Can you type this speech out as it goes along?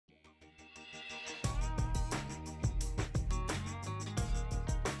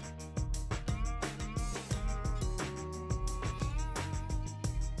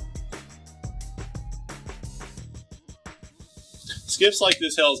Skiffs like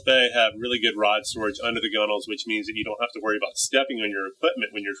this Hells Bay have really good rod storage under the gunnels, which means that you don't have to worry about stepping on your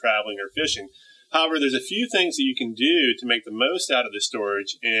equipment when you're traveling or fishing. However, there's a few things that you can do to make the most out of the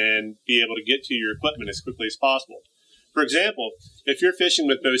storage and be able to get to your equipment as quickly as possible. For example, if you're fishing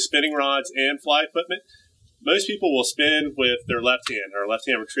with both spinning rods and fly equipment, most people will spin with their left hand or left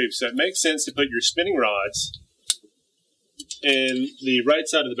hand retrieve. So it makes sense to put your spinning rods in the right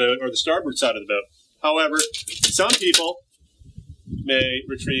side of the boat or the starboard side of the boat. However, some people may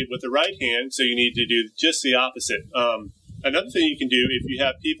retrieve with the right hand, so you need to do just the opposite. Another thing you can do if you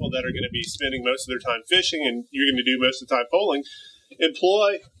have people that are going to be spending most of their time fishing and you're going to do most of the time poling,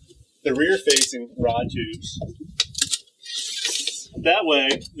 employ the rear-facing rod tubes. That way,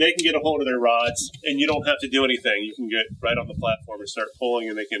 they can get a hold of their rods and you don't have to do anything. You can get right on the platform and start pulling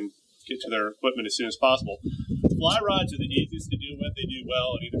and they can get to their equipment as soon as possible. Fly rods are the easiest to deal with. They do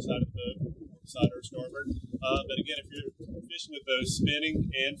well on either side of the boat, side or starboard. But again, if you're fishing with both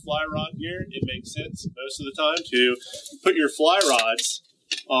spinning and fly rod gear, it makes sense most of the time to put your fly rods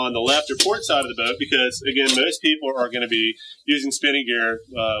on the left or port side of the boat because, again, most people are going to be using spinning gear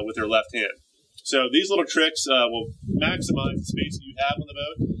with their left hand. So these little tricks will maximize the space that you have on the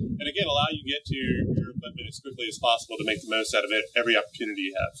boat and, again, allow you to get to your equipment as quickly as possible to make the most out of it every opportunity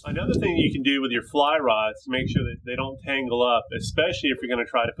you have. Another thing you can do with your fly rods to make sure that they don't tangle up, especially if you're going to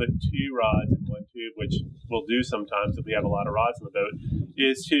try to put two rods in one tube, which we'll do sometimes if we have a lot of rods on the boat,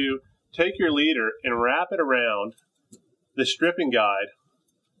 is to take your leader and wrap it around the stripping guide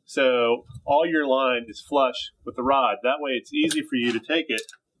so all your line is flush with the rod. That way it's easy for you to take it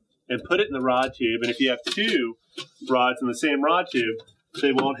and put it in the rod tube. And if you have two rods in the same rod tube,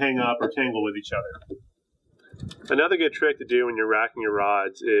 they won't hang up or tangle with each other. Another good trick to do when you're racking your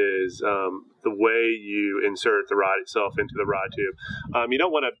rods is the way you insert the rod itself into the rod tube. You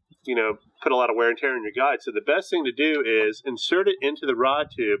don't want to, put a lot of wear and tear in your guide. So the best thing to do is insert it into the rod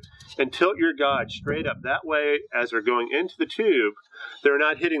tube and tilt your guide straight up. That way, as they're going into the tube, they're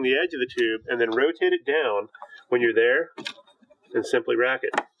not hitting the edge of the tube, and then rotate it down when you're there and simply rack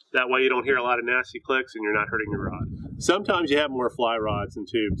it. That way you don't hear a lot of nasty clicks and you're not hurting your rod. Sometimes you have more fly rods than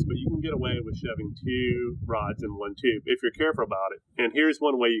tubes, but you can get away with shoving two rods in one tube if you're careful about it. And here's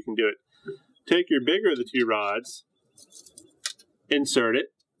one way you can do it. Take your bigger of the two rods, insert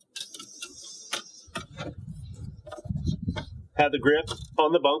it, have the grip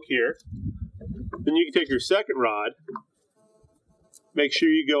on the bunk here. Then you can take your second rod, make sure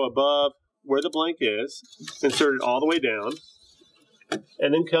you go above where the blank is, insert it all the way down,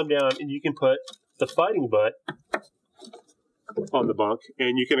 and then come down and you can put the fighting butt on the bunk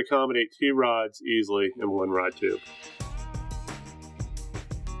and you can accommodate two rods easily in one rod tube.